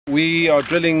We are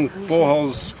drilling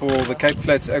boreholes for the Cape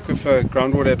Flats Aquifer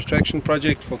groundwater abstraction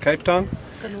project for Cape Town.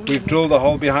 We've drilled a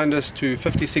hole behind us to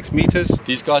 56 meters.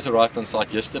 These guys arrived on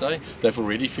site yesterday. They've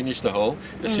already finished the hole.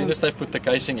 As soon as they've put the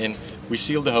casing in, we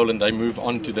seal the hole and they move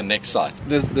on to the next site.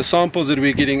 The samples that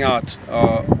we're getting out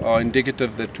are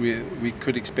indicative that we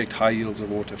could expect high yields of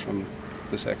water from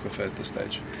this aquifer at this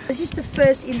stage. This is the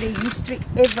first in the history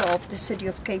ever of the city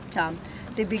of Cape Town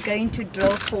that we're going to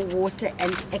drill for water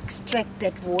and extract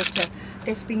that water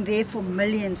that's been there for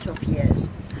millions of years.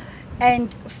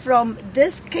 And from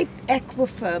this Cape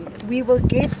Aquifer, we will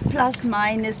get plus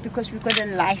minus, because we've got a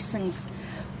license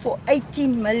for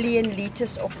 18 million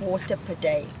litres of water per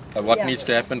day. What needs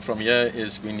to happen from here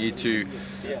is we need to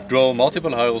drill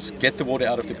multiple holes, get the water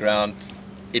out of the ground.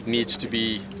 It needs to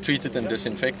be treated and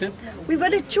disinfected. We've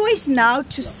got a choice now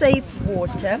to save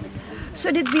water so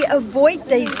that we avoid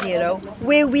day zero,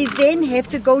 where we then have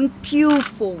to go and queue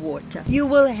for water. You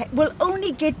will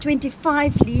only get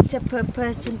 25 litres per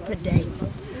person per day.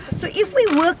 So if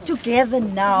we work together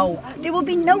now, there will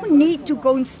be no need to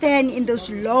go and stand in those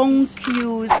long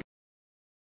queues.